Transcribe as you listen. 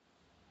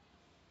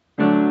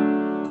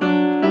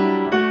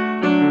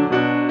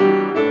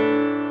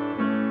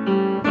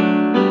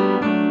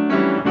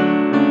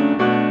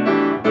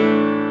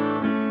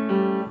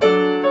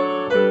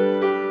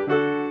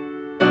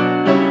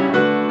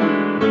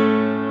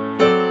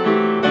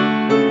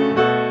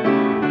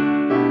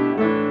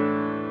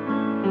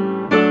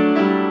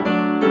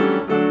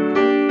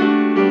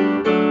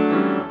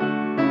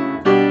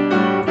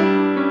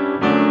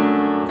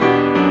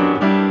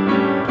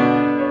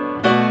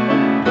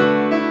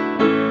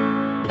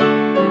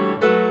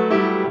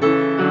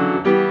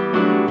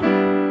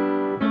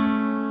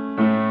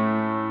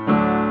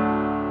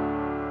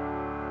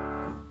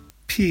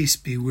Peace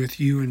be with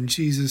you in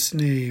Jesus'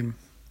 name.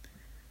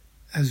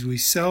 As we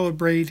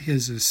celebrate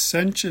his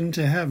ascension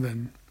to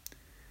heaven,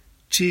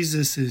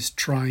 Jesus is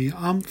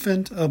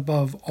triumphant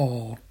above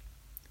all.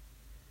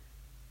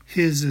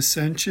 His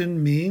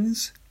ascension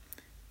means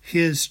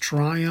his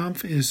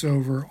triumph is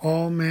over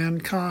all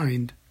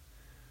mankind,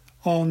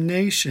 all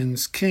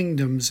nations,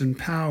 kingdoms, and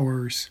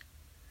powers.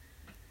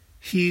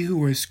 He who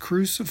was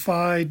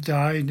crucified,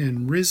 died,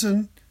 and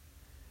risen,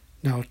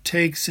 now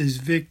takes his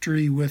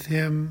victory with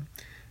him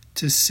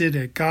to sit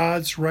at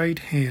God's right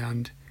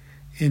hand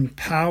in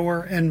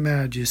power and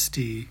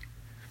majesty.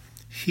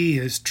 He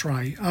is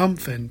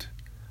triumphant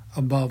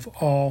above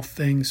all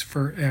things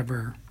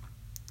forever.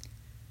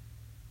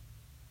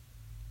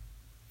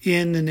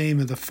 In the name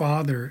of the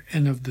Father,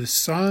 and of the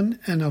Son,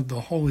 and of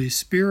the Holy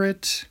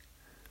Spirit.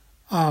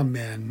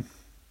 Amen.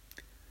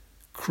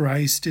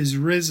 Christ is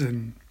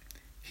risen.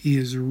 He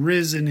is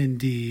risen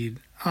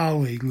indeed.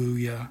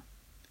 Alleluia.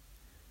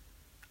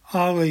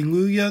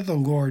 Alleluia, the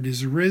Lord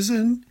is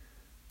risen.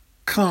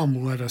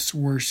 Come, let us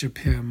worship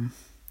him.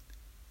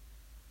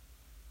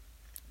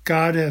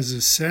 God has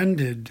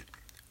ascended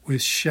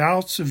with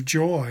shouts of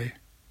joy.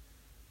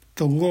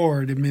 The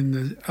Lord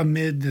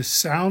amid the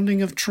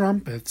sounding of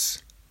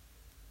trumpets.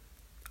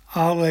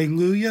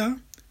 Alleluia.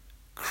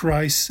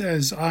 Christ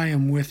says, I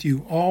am with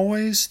you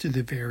always to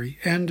the very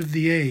end of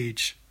the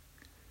age.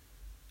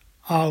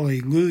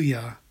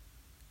 Alleluia.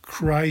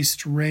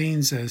 Christ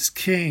reigns as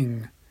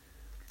King,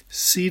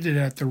 seated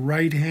at the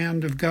right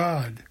hand of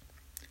God.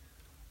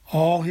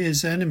 All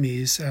his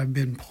enemies have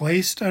been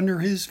placed under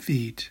his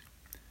feet.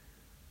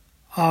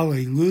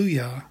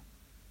 Alleluia.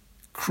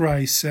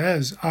 Christ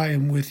says, I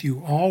am with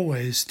you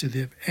always to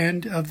the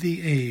end of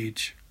the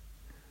age.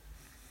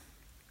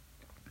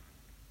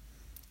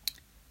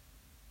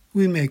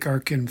 We make our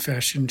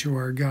confession to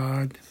our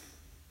God.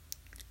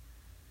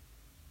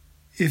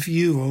 If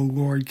you, O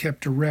Lord,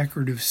 kept a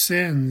record of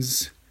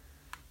sins,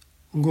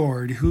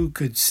 Lord, who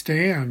could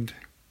stand?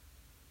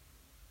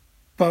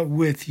 But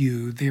with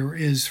you there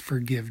is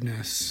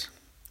forgiveness.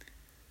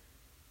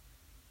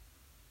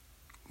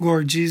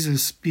 Lord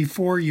Jesus,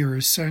 before your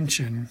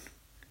ascension,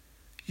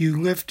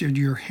 you lifted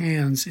your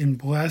hands in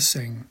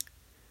blessing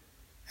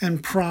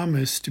and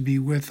promised to be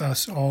with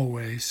us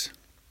always.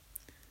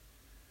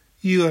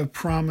 You have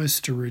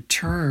promised to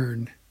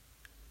return.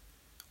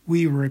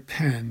 We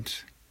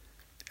repent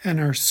and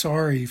are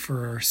sorry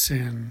for our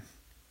sin.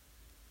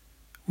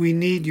 We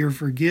need your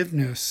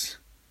forgiveness.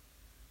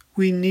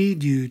 We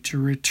need you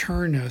to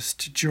return us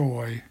to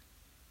joy.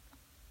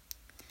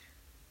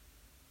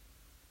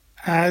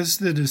 As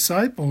the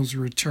disciples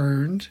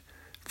returned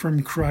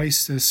from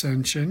Christ's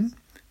ascension,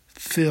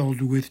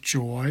 filled with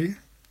joy,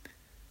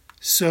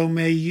 so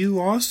may you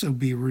also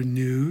be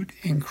renewed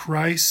in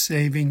Christ's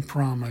saving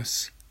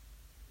promise.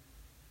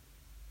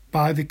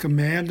 By the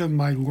command of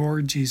my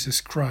Lord Jesus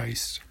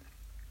Christ,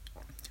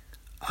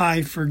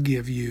 I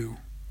forgive you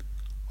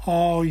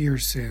all your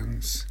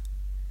sins.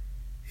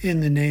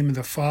 In the name of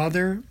the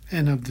Father,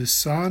 and of the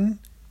Son,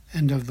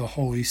 and of the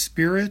Holy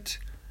Spirit.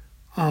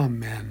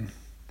 Amen.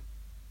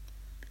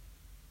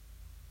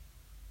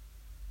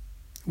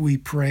 We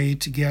pray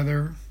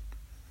together.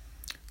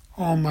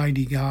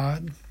 Almighty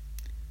God,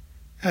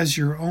 as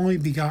your only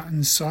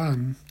begotten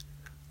Son,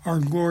 our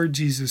Lord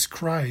Jesus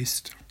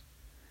Christ,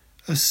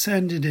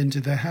 ascended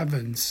into the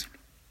heavens,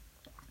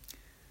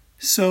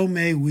 so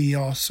may we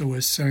also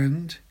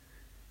ascend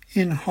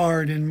in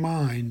heart and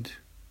mind,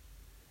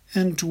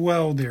 and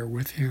dwell there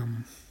with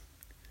him,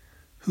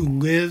 who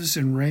lives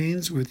and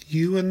reigns with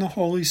you in the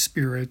Holy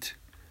Spirit,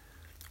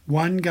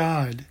 one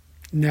God,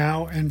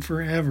 now and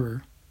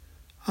forever.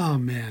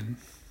 Amen.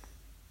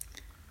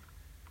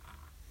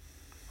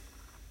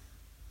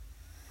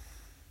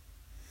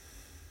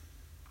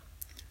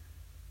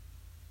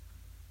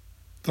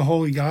 The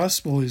Holy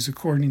Gospel is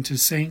according to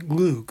St.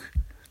 Luke,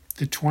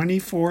 the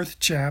 24th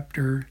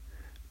chapter,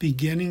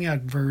 beginning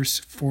at verse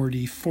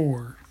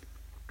 44.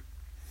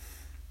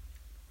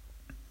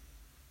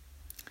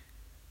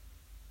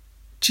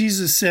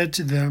 Jesus said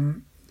to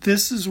them,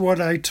 "This is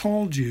what I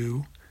told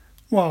you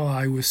while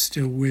I was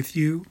still with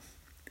you.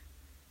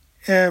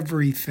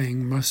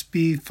 Everything must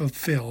be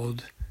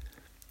fulfilled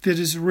that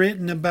is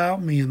written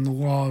about me in the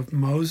law of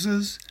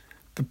Moses,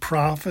 the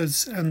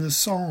prophets, and the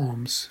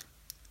Psalms."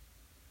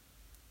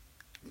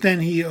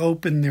 Then he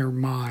opened their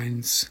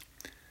minds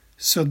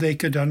so they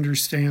could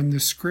understand the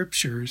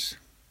Scriptures.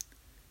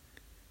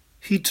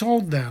 He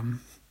told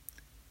them,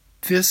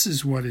 "This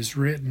is what is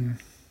written.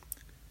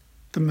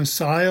 The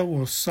Messiah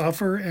will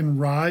suffer and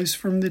rise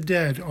from the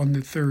dead on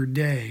the third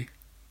day,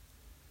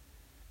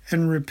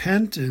 and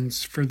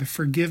repentance for the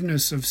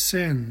forgiveness of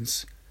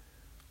sins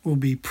will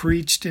be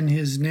preached in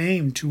his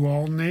name to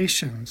all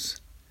nations,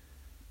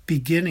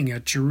 beginning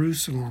at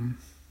Jerusalem.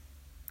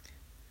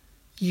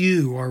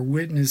 You are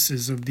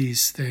witnesses of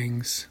these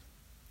things.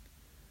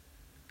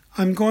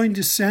 I'm going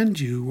to send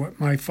you what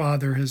my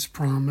Father has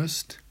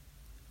promised,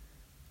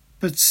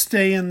 but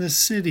stay in the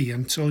city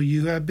until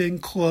you have been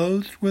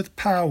clothed with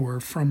power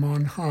from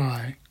on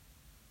high."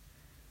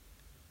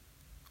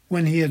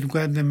 when he had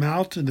led them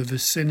out to the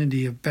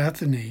vicinity of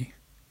Bethany,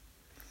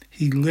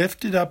 he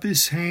lifted up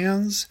his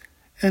hands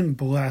and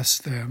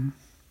blessed them.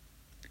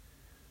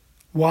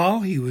 While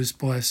he was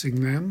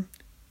blessing them,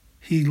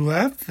 he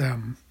left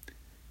them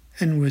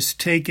and was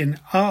taken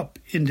up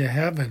into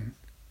heaven.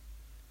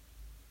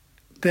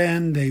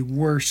 Then they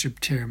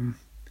worshipped him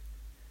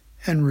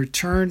and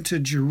returned to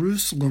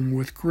Jerusalem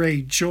with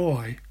great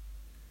joy,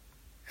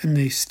 and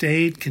they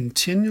stayed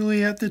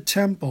continually at the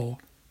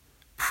temple,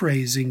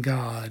 praising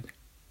God.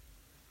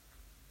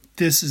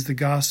 This is the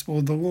gospel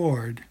of the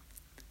Lord.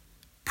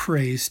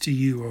 Praise to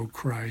you, O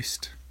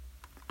Christ.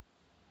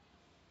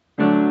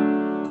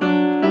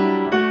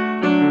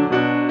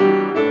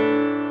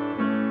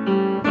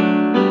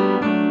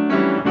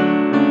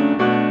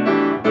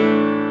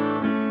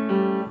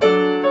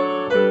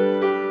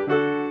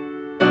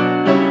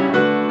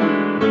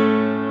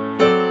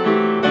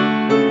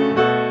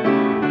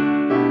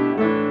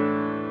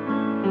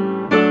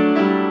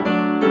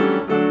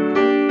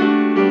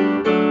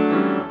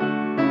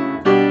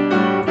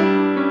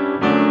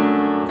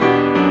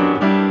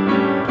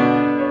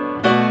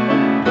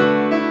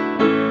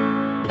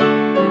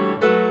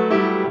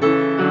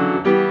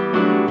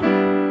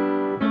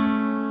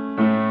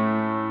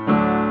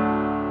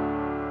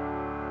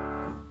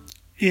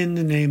 In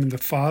the name of the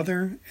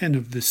Father, and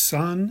of the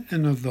Son,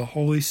 and of the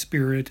Holy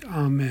Spirit.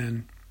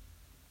 Amen.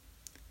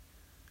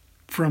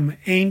 From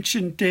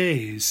ancient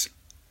days,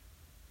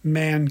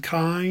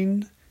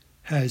 mankind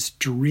has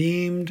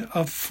dreamed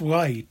of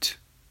flight,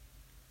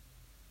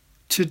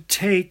 to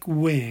take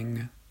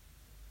wing,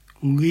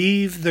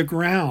 leave the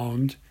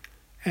ground,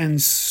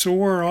 and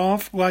soar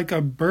off like a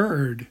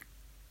bird.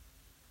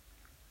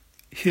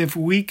 If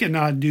we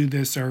cannot do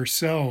this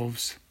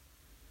ourselves,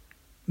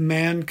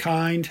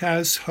 mankind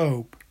has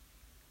hope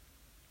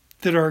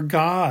that our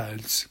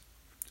gods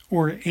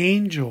or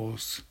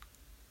angels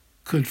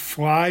could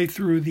fly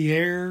through the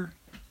air,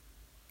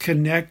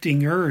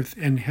 connecting earth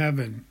and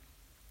heaven.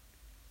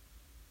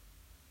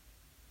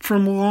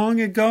 From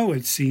long ago,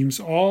 it seems,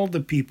 all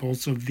the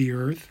peoples of the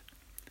earth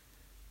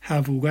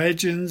have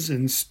legends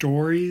and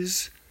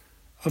stories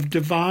of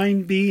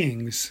divine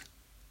beings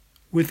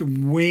with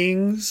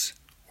wings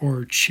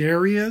or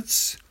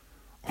chariots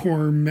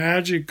or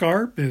magic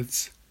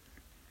carpets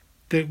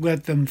that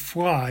let them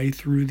fly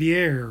through the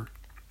air.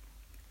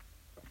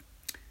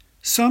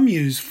 Some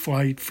use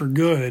flight for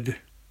good,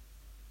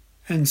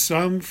 and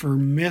some for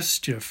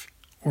mischief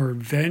or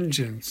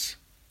vengeance.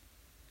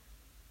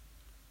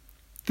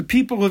 The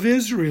people of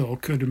Israel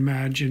could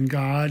imagine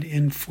God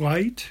in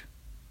flight.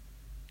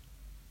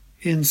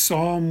 In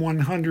Psalm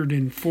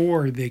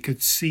 104, they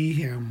could see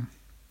him.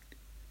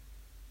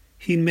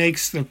 He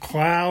makes the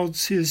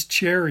clouds his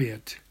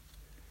chariot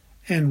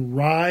and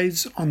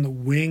rides on the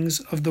wings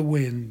of the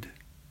wind.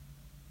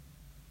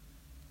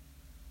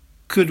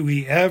 Could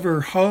we ever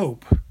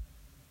hope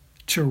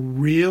to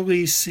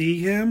really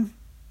see him?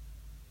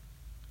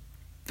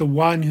 The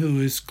one who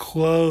is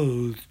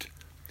clothed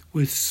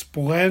with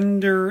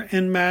splendor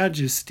and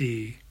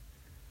majesty,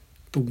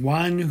 the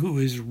one who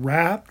is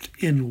wrapped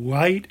in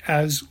light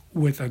as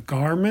with a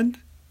garment?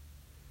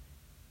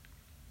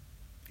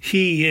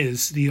 He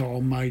is the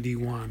Almighty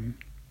One,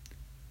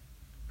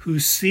 who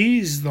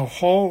sees the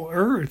whole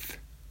earth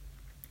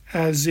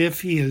as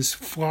if he is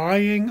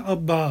flying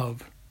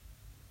above.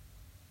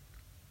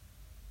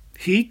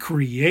 He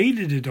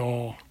created it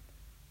all.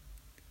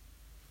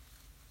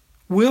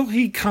 Will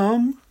he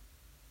come?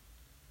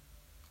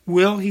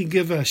 Will he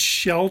give us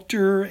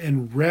shelter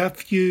and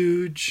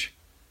refuge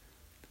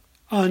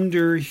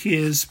under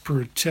his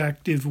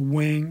protective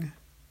wing,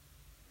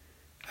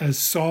 as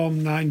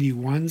Psalm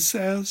 91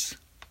 says?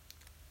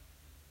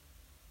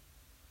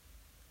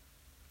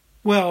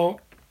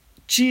 Well,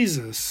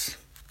 Jesus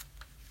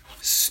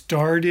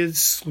started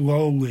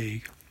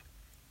slowly.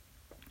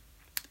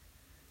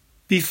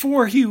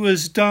 Before he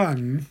was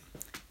done,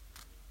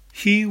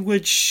 he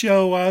would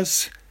show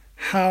us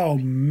how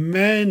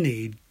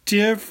many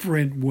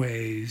different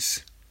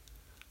ways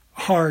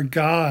our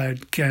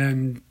God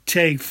can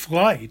take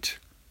flight.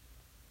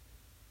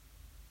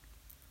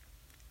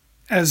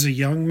 As a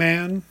young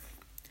man,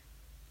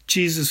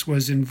 Jesus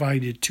was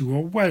invited to a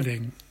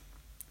wedding.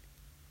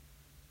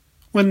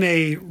 When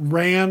they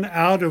ran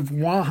out of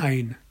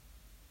wine,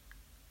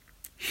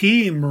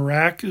 he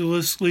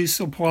miraculously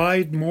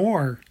supplied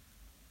more.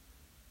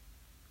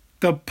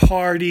 The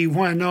party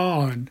went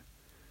on.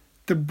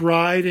 The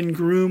bride and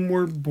groom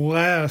were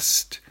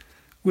blessed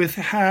with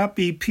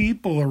happy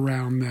people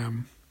around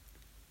them.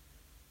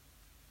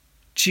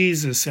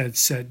 Jesus had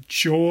set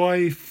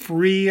joy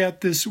free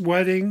at this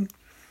wedding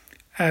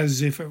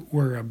as if it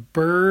were a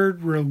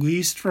bird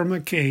released from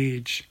a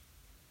cage.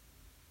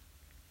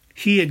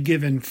 He had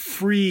given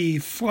free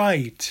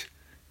flight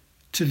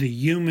to the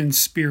human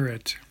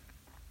spirit.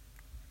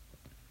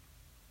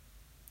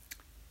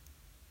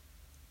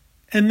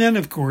 And then,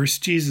 of course,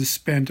 Jesus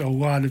spent a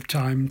lot of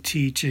time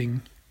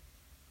teaching.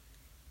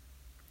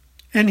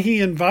 And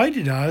he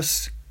invited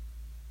us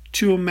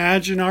to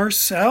imagine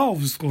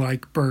ourselves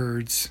like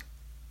birds.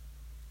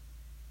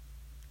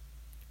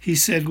 He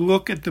said,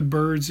 "Look at the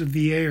birds of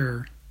the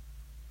air.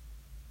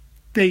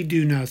 They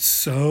do not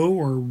sow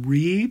or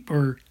reap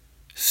or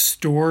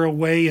store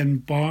away in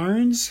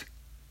barns,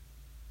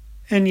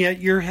 and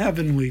yet your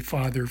heavenly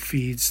Father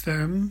feeds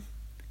them.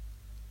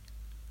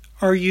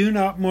 Are you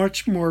not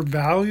much more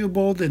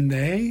valuable than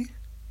they?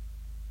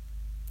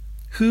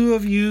 Who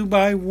of you,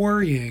 by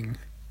worrying,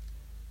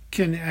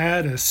 can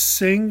add a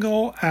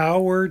single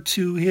hour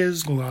to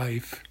his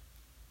life?"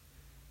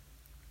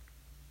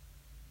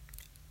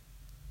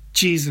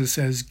 Jesus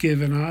has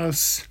given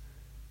us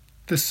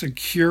the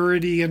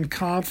security and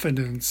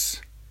confidence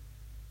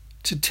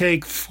to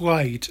take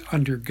flight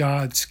under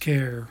God's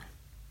care.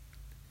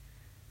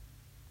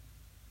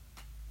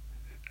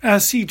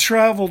 As he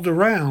traveled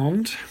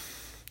around,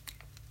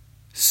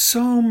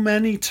 so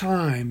many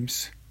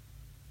times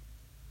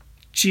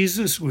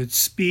Jesus would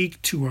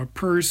speak to a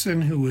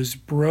person who was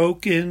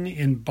broken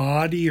in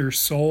body or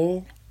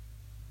soul,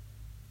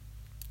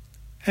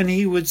 and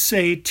he would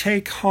say,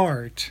 "Take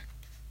heart,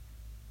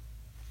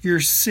 your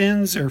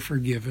sins are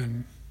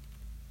forgiven."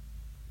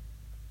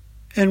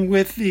 And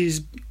with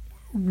these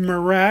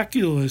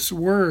miraculous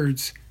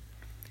words,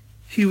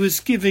 he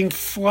was giving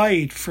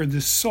flight for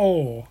the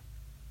soul,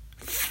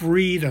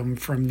 freedom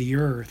from the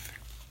earth.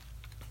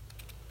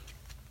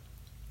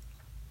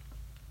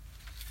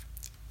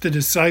 The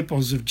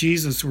disciples of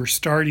Jesus were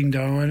starting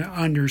to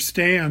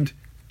understand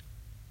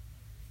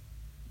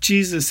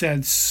Jesus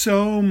had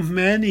so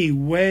many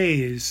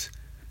ways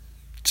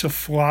to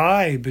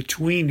fly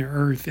between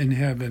earth and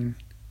heaven.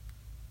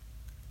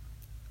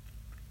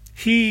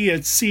 He,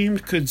 it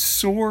seemed, could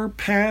soar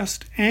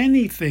past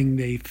anything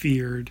they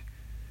feared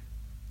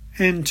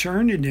and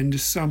turn it into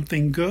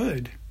something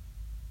good.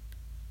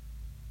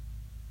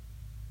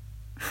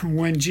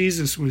 When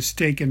Jesus was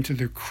taken to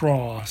the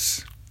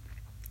cross,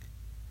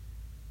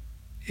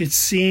 it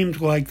seemed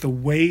like the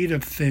weight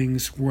of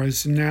things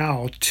was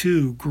now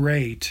too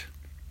great.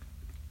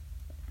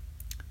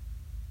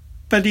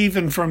 But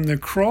even from the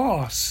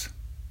cross,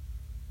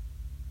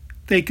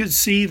 they could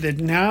see that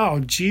now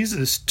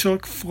Jesus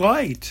took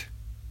flight,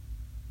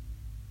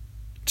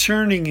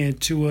 turning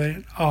it to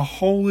a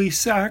holy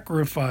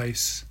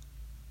sacrifice,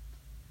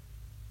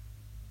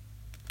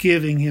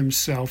 giving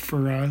himself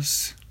for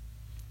us.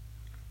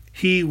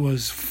 He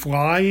was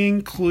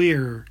flying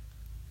clear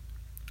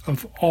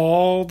of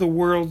all the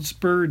world's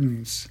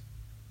burdens,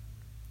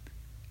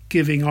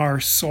 giving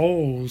our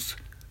souls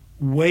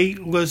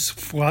weightless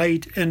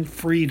flight and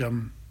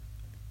freedom.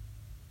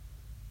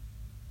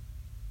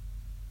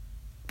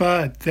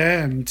 But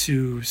then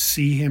to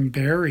see him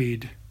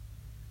buried,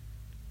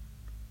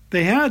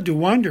 they had to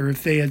wonder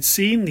if they had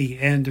seen the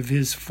end of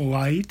his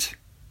flight.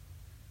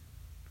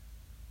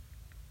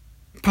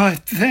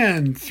 But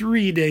then,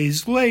 3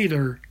 days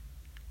later,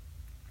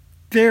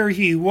 there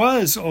he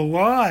was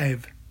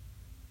alive,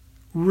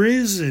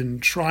 risen,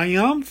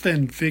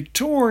 triumphant,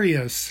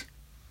 victorious.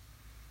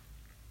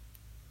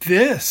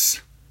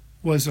 This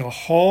was a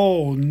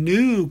whole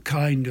new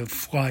kind of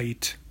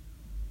flight.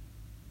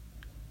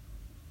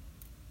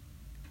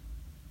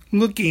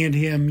 Looking at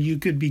him, you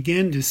could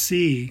begin to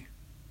see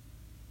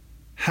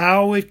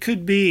how it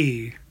could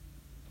be,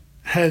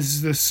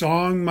 as the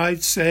song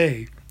might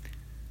say,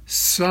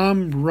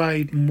 some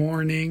bright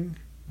morning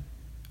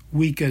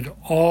we could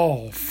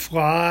all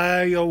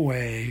fly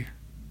away.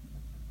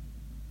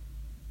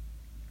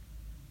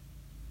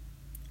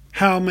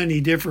 How many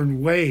different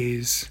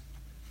ways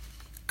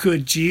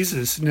could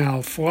Jesus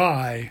now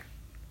fly?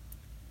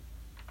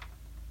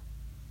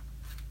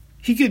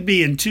 He could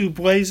be in 2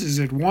 places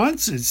at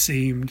once, it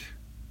seemed.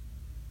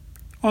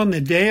 On the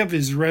day of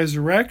his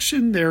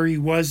resurrection, there he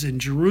was in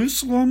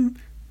Jerusalem,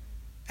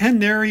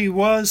 and there he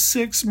was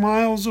 6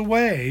 miles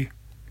away,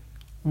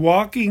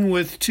 walking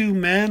with 2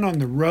 men on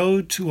the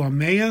road to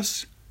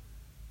Emmaus,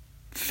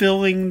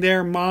 filling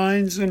their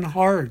minds and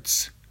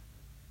hearts.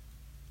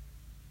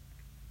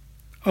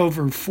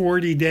 Over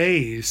 40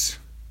 days,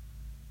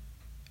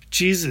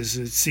 Jesus,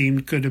 it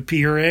seemed, could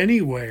appear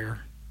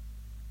anywhere.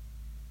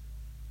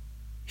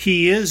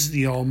 He is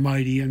the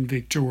Almighty and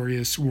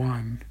Victorious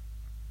One.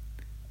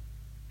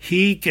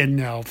 He can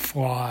now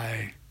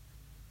fly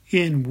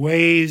in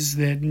ways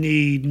that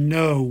need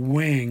no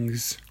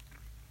wings.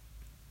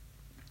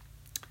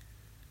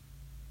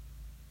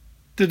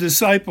 The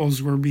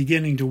disciples were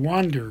beginning to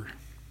wonder,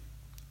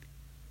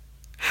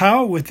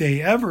 how would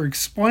they ever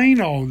explain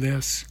all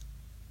this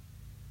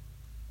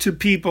to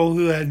people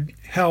who had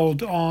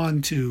held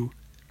on to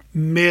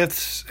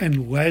myths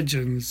and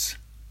legends?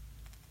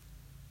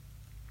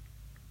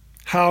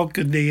 How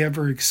could they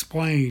ever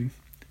explain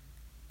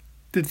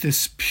that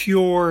this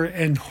pure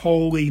and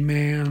holy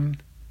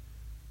man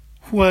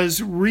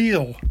was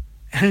real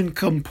and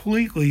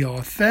completely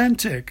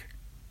authentic?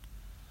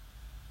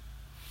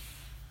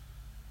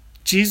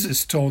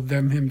 Jesus told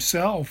them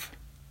himself.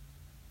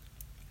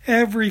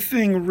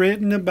 Everything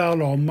written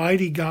about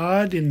Almighty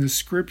God in the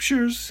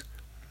Scriptures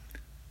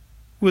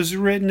was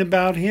written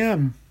about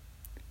him.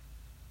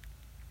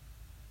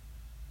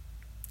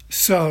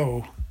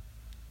 So,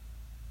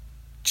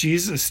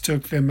 Jesus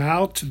took them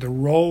out to the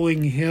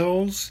rolling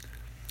hills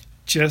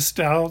just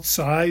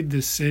outside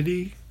the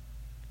city.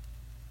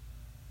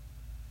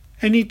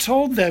 And he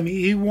told them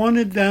he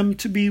wanted them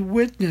to be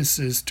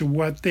witnesses to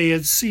what they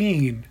had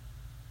seen.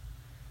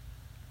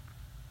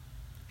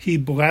 He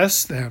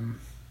blessed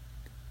them.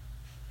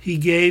 He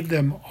gave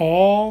them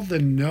all the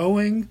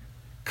knowing,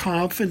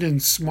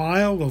 confident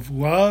smile of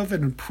love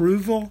and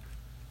approval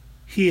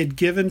he had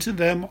given to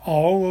them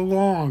all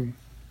along.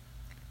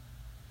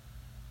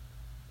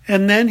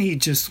 And then he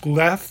just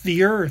left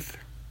the earth.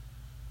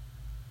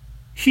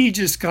 He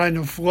just kind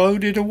of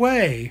floated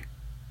away.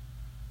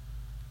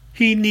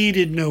 He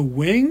needed no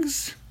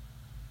wings.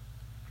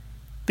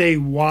 They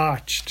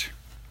watched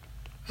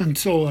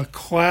until a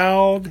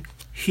cloud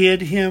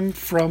hid him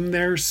from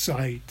their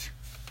sight.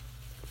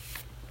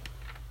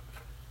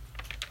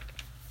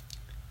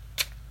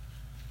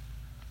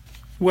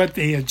 What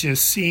they had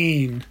just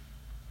seen,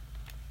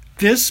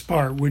 this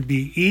part would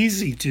be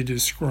easy to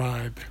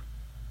describe.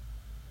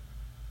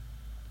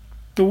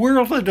 The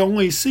world had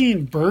only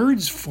seen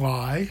birds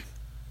fly,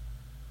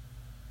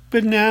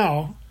 but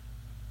now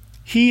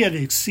he had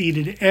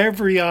exceeded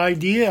every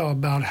idea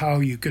about how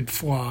you could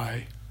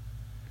fly.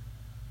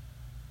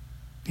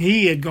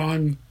 He had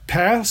gone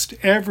past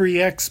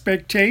every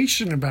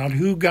expectation about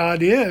who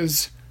God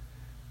is,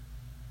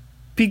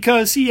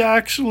 because he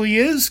actually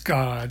is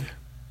God.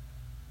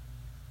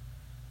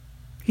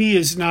 He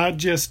is not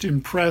just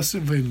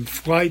impressive in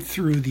flight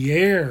through the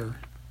air.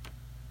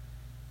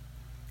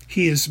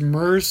 He is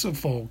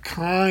merciful,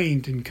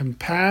 kind, and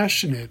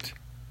compassionate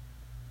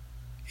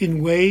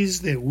in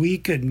ways that we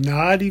could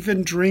not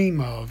even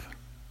dream of.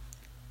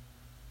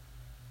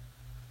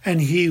 And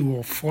he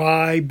will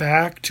fly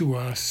back to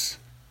us,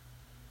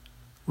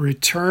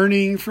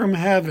 returning from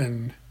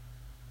heaven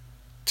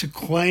to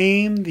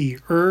claim the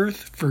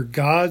earth for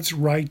God's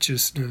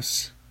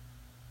righteousness.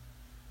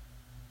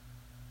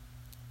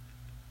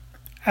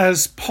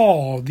 As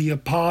Paul the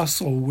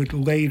Apostle would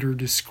later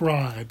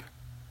describe,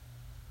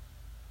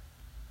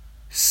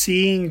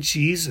 seeing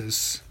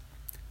Jesus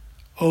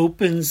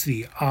opens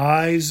the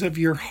eyes of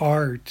your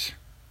heart.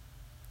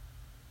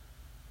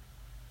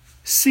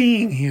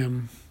 Seeing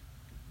him,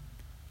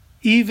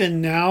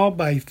 even now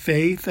by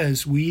faith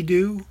as we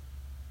do,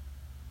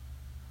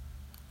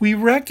 we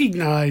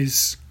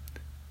recognize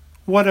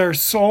what our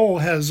soul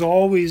has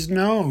always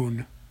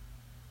known,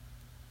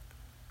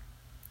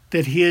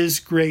 that his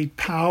great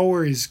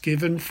power is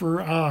given for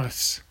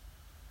us.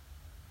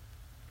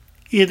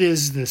 It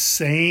is the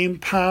same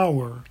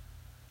power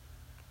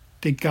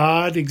that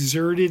God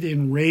exerted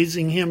in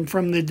raising him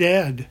from the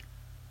dead.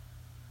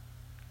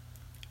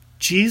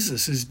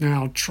 Jesus is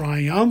now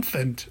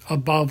triumphant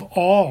above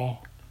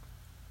all.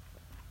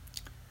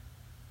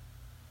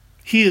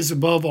 He is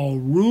above all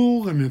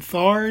rule and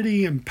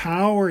authority and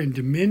power and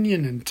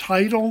dominion and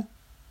title.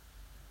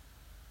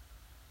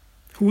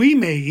 We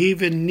may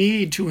even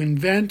need to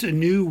invent a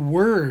new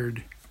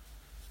word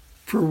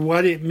for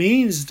what it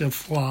means to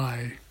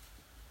fly,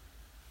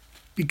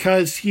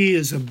 because he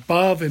is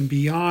above and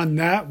beyond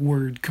that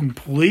word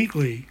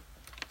completely.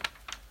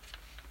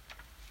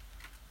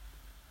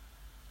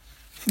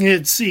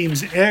 It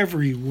seems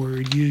every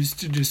word used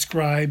to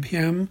describe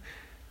him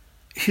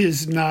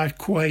is not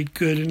quite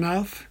good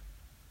enough.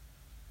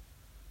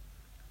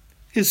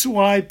 It's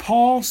why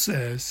Paul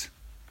says,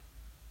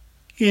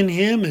 in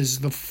him is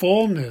the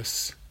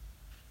fullness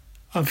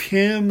of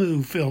him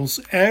who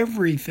fills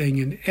everything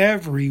in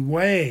every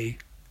way.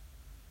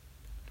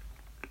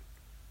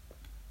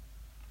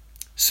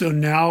 So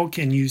now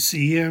can you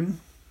see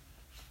him?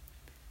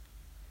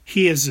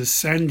 He has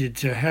ascended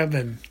to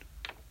heaven.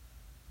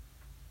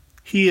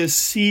 He is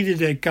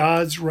seated at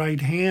God's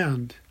right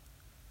hand.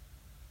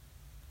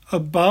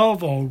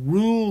 Above all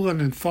rule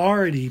and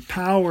authority,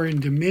 power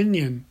and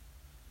dominion.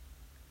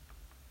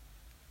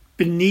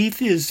 Beneath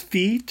his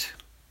feet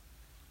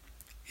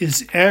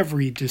is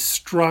every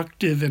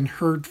destructive and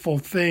hurtful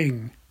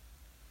thing.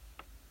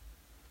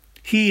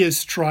 He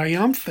is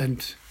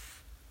triumphant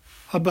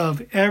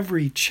above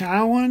every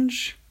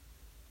challenge,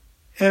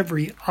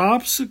 every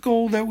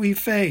obstacle that we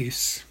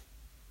face.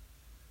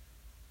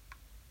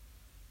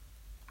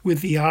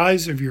 With the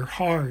eyes of your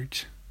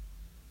heart,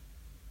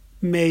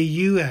 may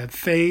you have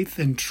faith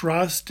and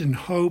trust and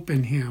hope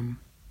in him.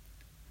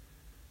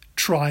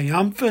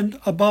 Triumphant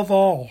above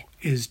all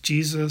is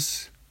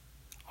Jesus,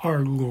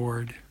 our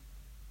Lord.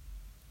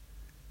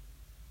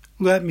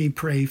 Let me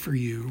pray for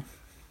you.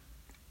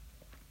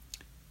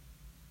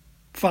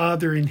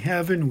 Father in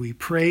heaven, we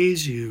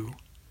praise you.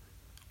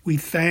 We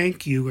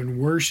thank you and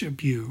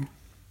worship you.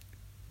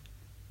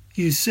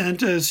 You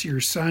sent us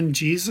your Son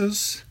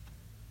Jesus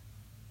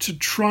to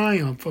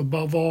triumph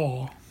above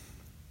all.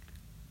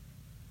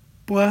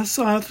 Bless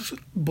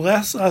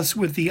us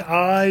with the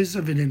eyes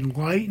of an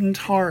enlightened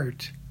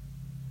heart.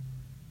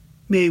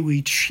 May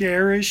we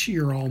cherish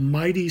your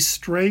almighty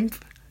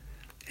strength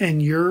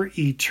and your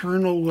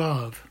eternal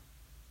love.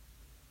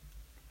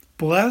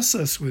 Bless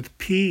us with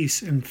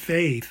peace and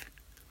faith.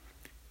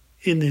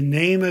 In the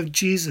name of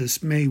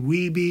Jesus, may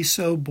we be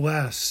so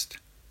blessed.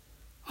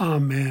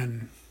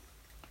 Amen.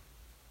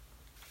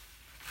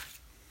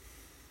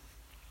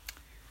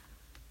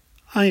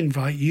 I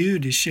invite you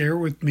to share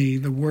with me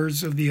the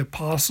words of the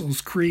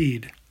Apostles'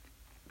 Creed.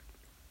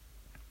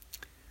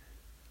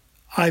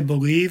 I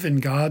believe in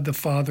God the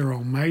Father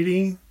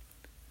Almighty,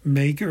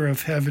 maker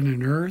of heaven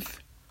and earth,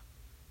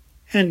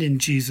 and in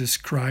Jesus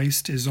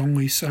Christ, his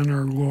only Son,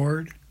 our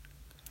Lord,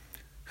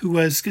 who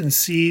was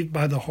conceived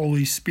by the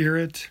Holy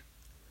Spirit,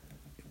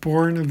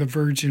 born of the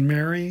Virgin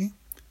Mary,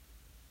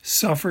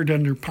 suffered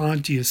under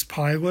Pontius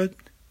Pilate,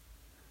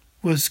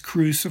 was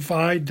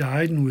crucified,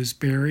 died, and was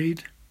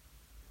buried.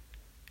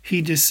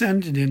 He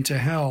descended into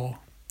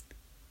hell.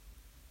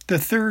 The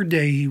third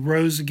day he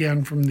rose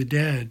again from the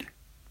dead.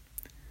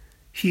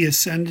 He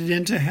ascended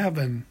into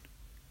heaven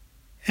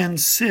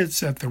and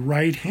sits at the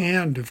right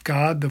hand of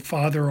God the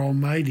Father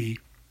Almighty.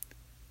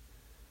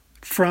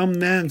 From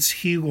thence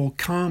he will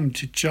come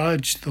to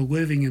judge the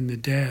living and the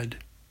dead.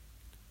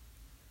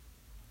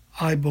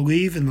 I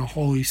believe in the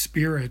Holy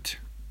Spirit,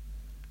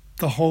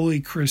 the holy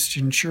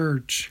Christian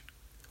Church,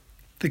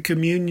 the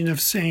communion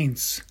of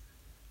saints,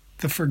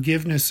 the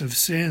forgiveness of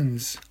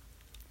sins,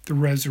 the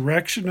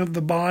resurrection of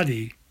the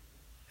body,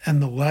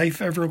 and the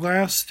life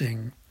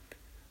everlasting.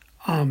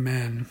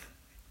 Amen.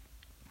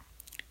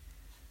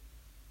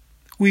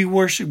 We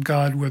worship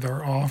God with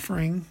our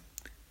offering.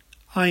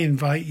 I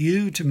invite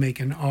you to make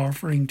an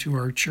offering to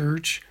our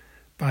church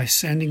by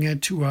sending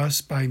it to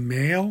us by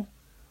mail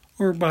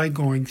or by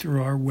going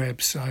through our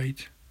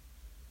website.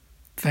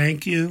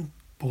 Thank you.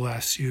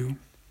 Bless you.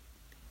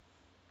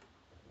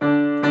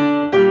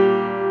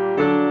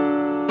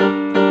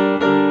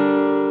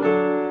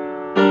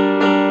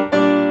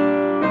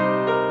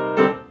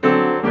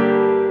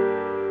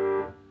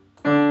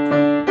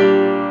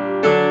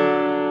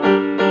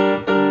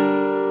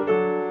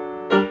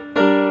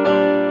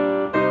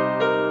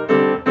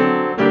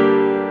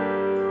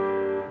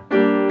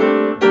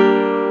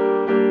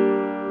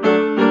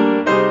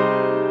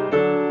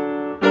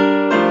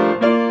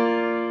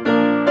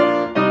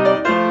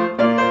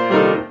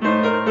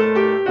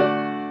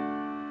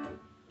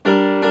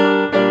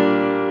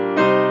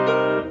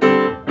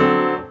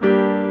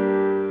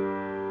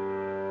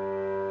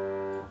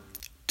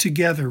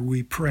 Together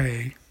we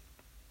pray.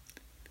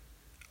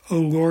 O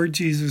Lord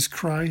Jesus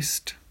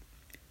Christ,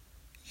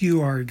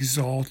 you are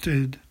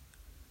exalted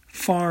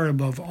far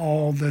above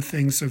all the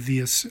things of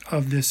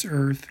this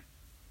earth.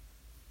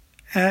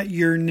 At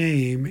your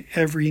name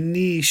every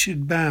knee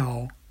should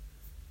bow,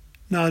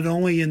 not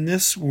only in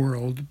this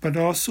world, but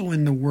also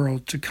in the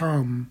world to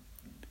come.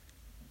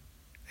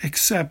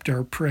 Accept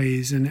our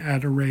praise and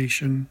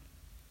adoration.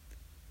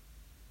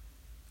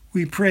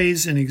 We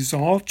praise and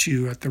exalt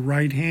you at the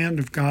right hand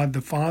of God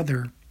the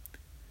Father,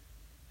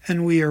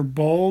 and we are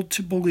bold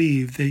to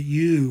believe that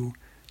you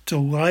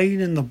delight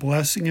in the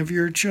blessing of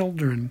your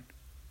children.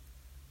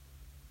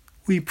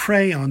 We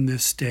pray on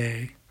this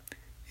day,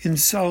 in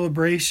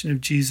celebration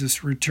of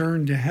Jesus'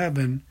 return to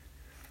heaven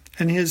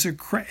and his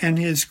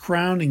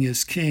crowning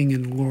as King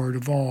and Lord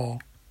of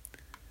all.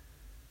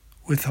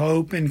 With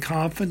hope and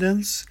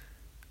confidence,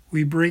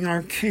 we bring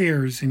our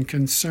cares and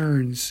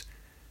concerns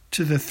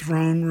to the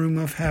throne room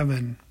of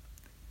heaven.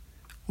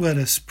 Let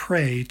us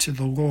pray to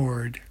the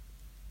Lord.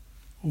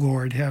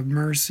 Lord, have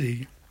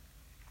mercy.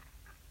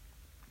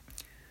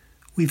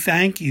 We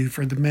thank you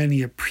for the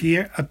many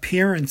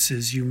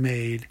appearances you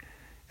made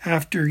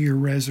after your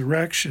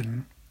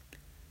resurrection,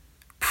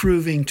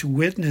 proving to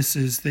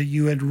witnesses that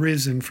you had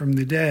risen from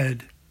the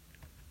dead.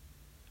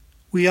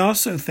 We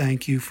also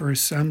thank you for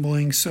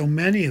assembling so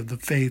many of the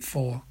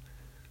faithful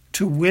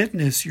to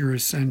witness your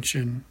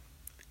ascension.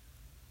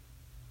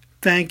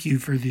 Thank you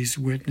for these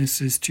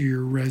witnesses to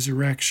your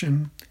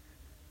resurrection,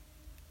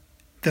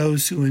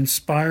 those who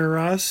inspire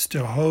us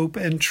to hope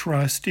and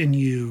trust in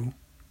you.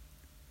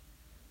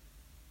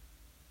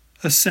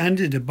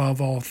 Ascended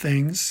above all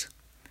things,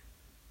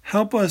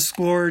 help us,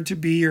 Lord, to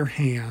be your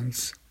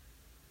hands,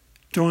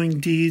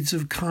 doing deeds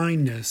of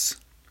kindness.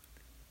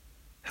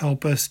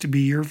 Help us to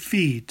be your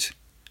feet,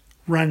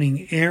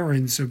 running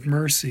errands of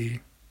mercy.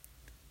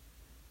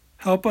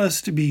 Help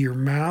us to be your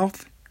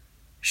mouth,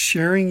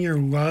 sharing your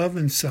love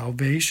and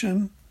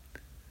salvation.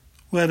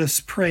 Let us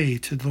pray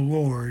to the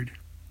Lord.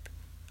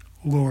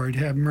 Lord,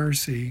 have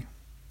mercy.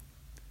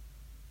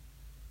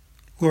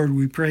 Lord,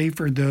 we pray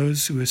for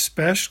those who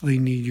especially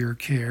need your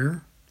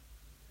care.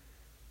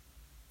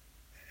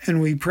 And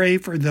we pray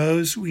for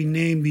those we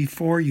name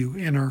before you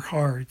in our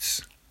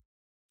hearts.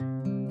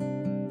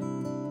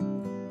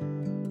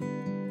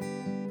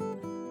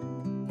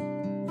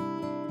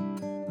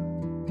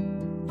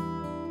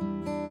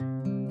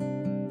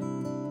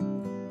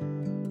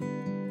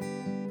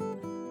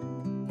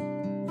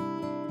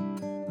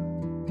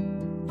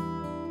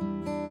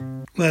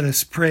 Let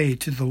us pray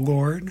to the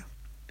Lord.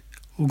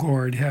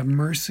 Lord, have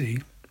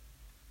mercy.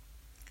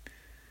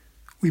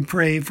 We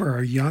pray for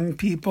our young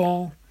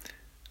people,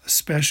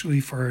 especially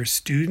for our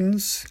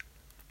students,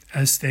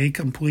 as they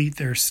complete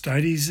their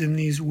studies in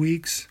these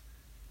weeks,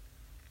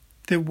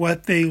 that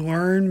what they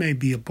learn may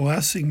be a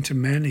blessing to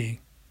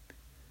many.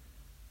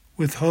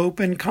 With hope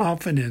and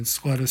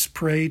confidence, let us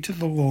pray to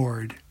the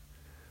Lord.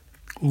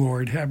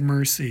 Lord, have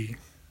mercy.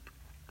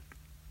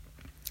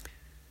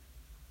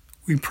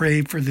 We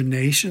pray for the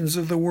nations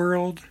of the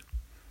world,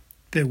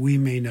 that we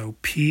may know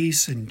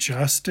peace and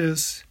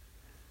justice,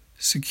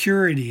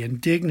 security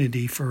and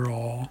dignity for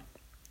all.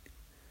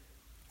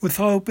 With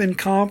hope and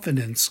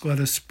confidence, let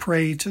us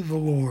pray to the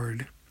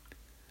Lord.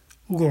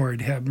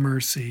 Lord, have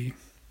mercy.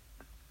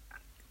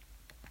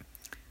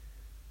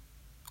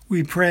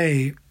 We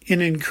pray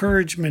in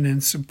encouragement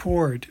and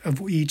support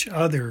of each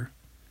other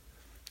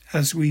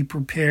as we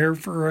prepare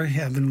for our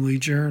heavenly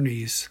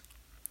journeys.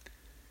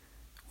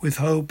 With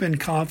hope and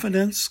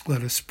confidence,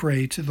 let us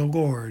pray to the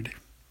Lord.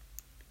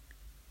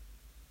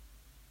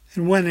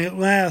 And when at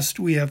last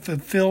we have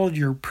fulfilled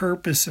your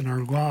purpose in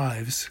our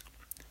lives,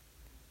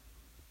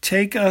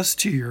 take us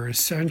to your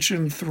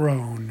ascension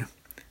throne,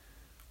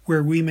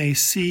 where we may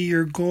see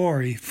your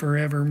glory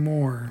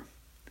forevermore.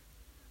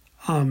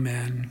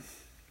 Amen.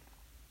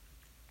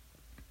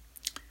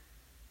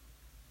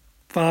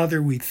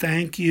 Father, we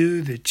thank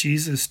you that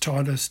Jesus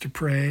taught us to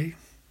pray.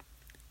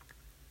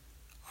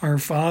 Our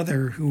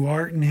Father, who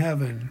art in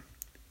heaven,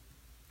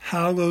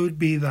 hallowed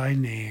be thy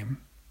name.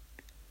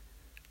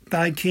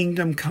 Thy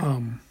kingdom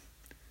come.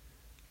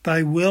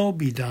 Thy will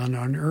be done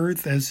on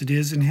earth as it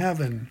is in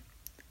heaven.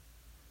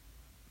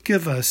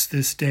 Give us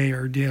this day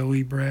our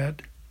daily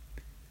bread,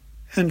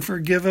 and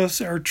forgive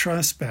us our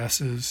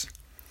trespasses,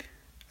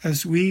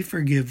 as we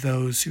forgive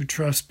those who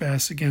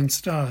trespass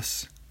against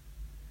us.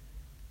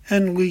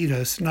 And lead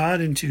us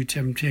not into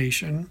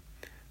temptation,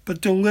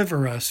 but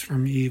deliver us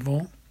from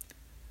evil.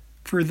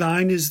 For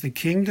thine is the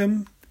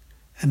kingdom,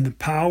 and the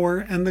power,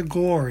 and the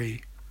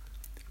glory,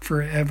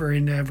 forever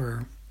and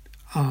ever.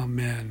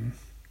 Amen.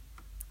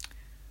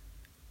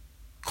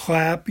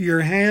 Clap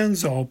your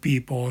hands, all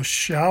people.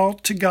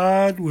 Shout to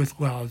God with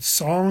loud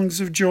songs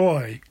of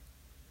joy.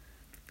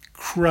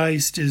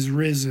 Christ is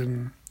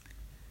risen.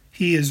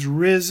 He is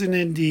risen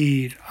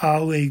indeed.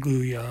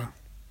 Alleluia.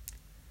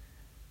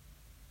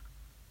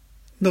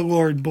 The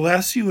Lord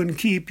bless you and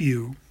keep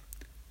you.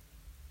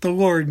 The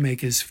Lord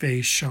make his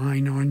face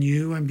shine on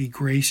you and be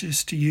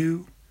gracious to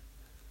you.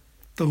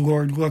 The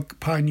Lord look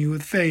upon you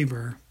with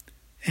favor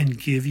and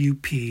give you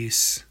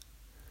peace.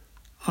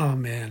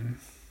 Amen.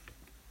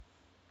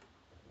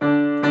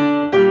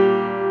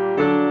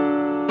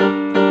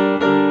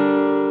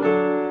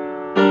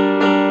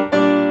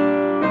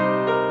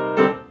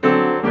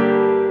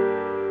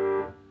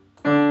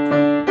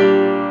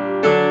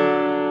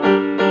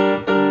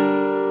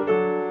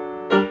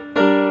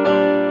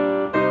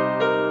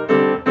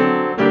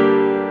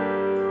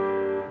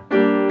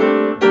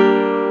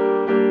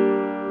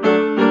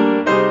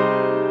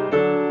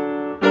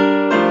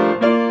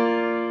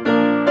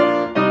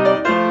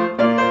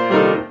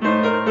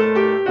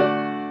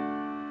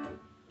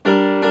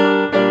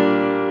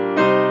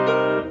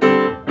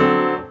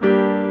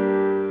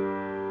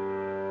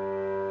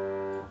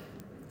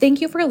 Thank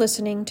you for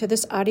listening to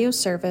this audio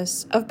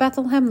service of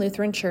Bethlehem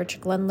Lutheran Church,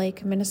 Glen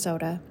Lake,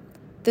 Minnesota.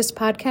 This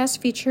podcast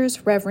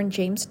features Reverend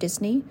James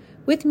Disney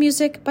with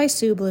music by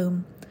Sue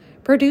Bloom,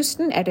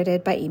 produced and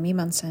edited by Amy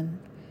Munson.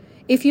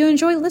 If you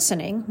enjoy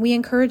listening, we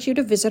encourage you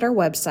to visit our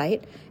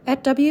website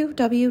at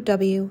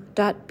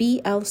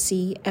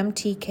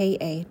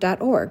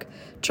www.blcmtka.org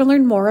to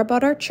learn more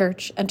about our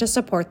church and to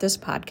support this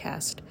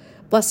podcast.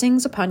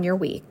 Blessings upon your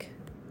week.